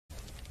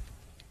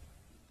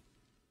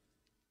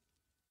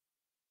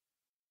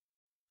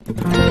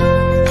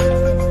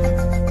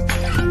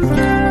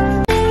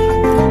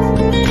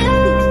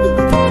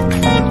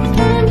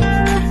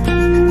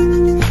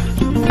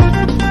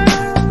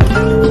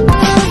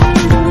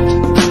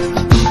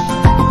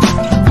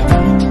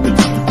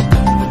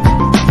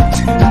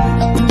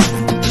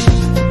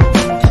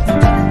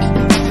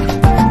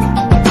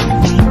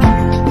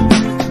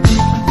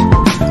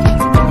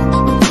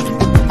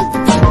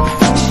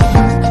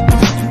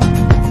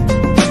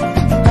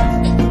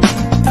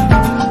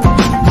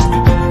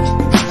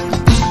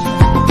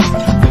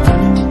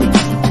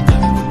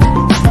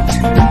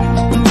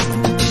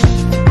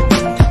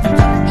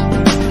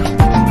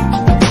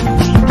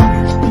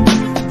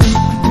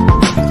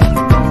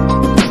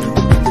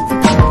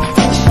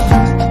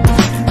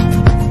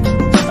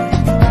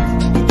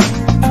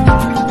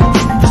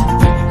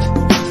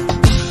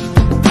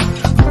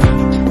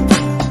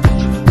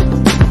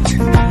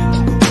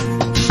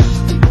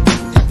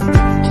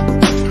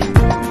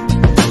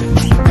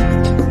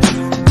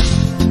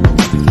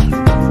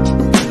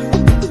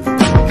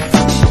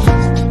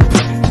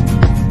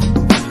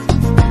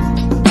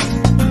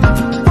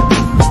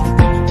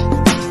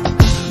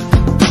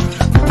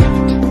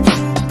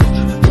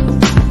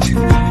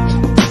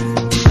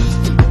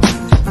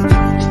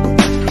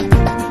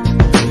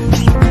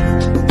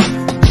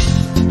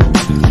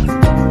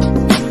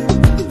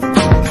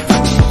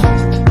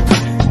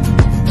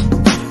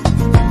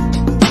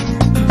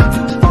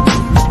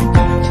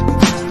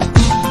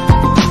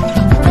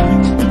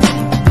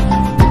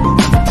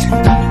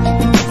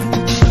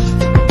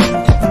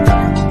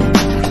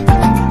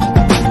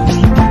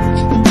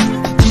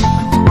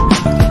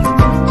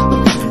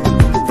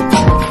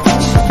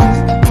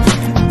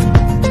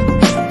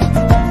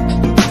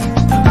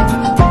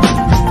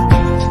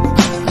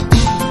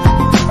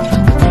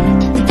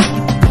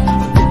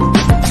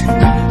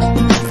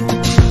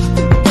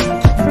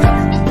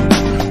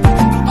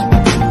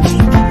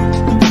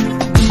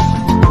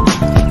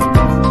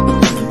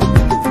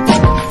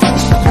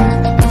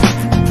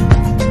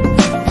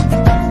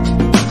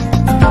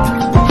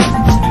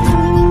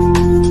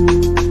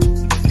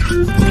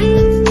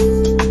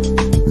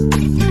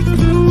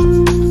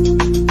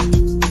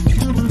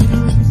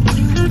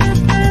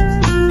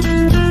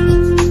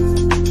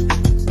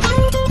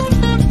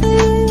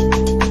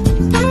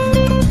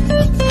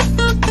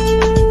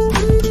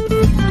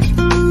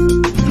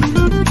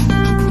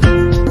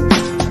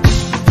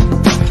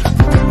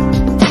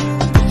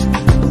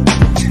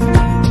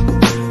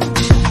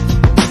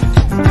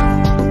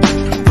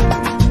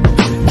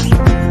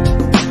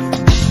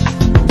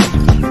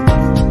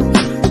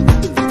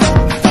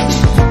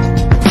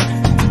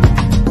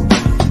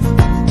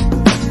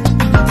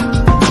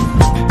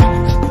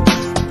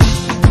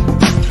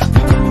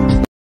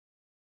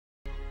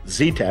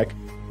Z-Tech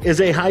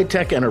is a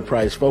high-tech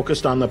enterprise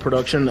focused on the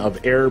production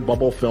of air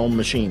bubble film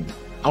machine.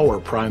 Our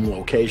prime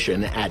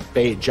location at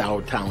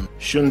Beijiao Town,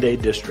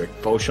 Xunde District,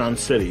 Foshang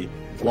City,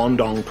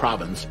 Guangdong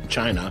Province,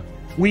 China,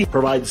 we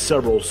provide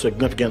several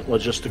significant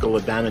logistical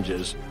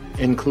advantages,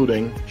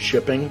 including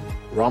shipping,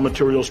 raw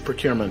materials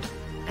procurement,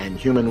 and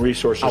human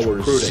resources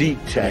recruiting. Our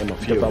Z-Tech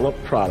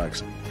developed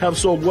products have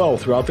sold well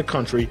throughout the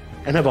country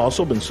and have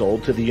also been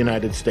sold to the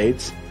United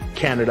States,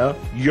 Canada,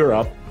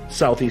 Europe,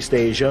 Southeast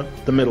Asia,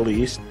 the Middle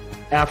East,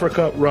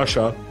 Africa,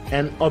 Russia,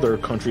 and other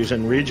countries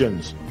and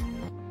regions.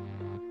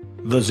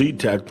 The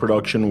Z-Tech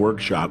production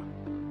workshop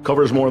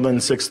covers more than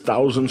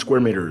 6,000 square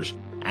meters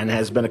and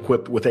has been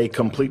equipped with a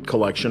complete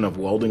collection of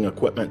welding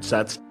equipment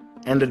sets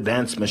and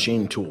advanced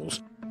machine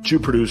tools to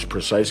produce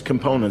precise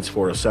components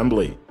for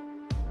assembly.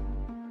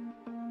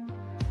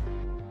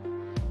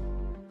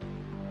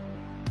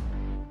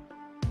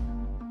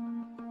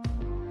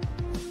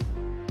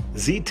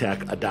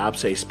 Z-Tech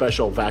adopts a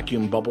special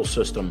vacuum bubble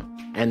system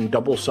and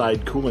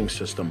double-side cooling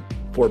system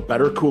for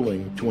better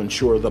cooling to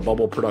ensure the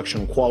bubble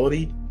production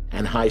quality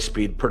and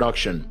high-speed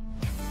production.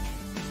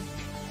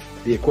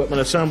 The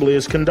equipment assembly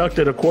is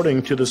conducted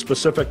according to the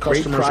specific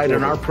customer's pride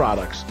in our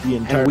products,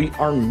 and we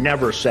are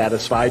never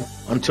satisfied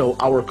until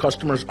our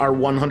customers are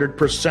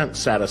 100%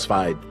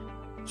 satisfied.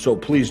 So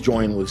please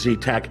join with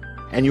Z-Tech,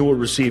 and you will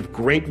receive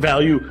great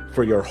value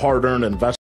for your hard-earned investment.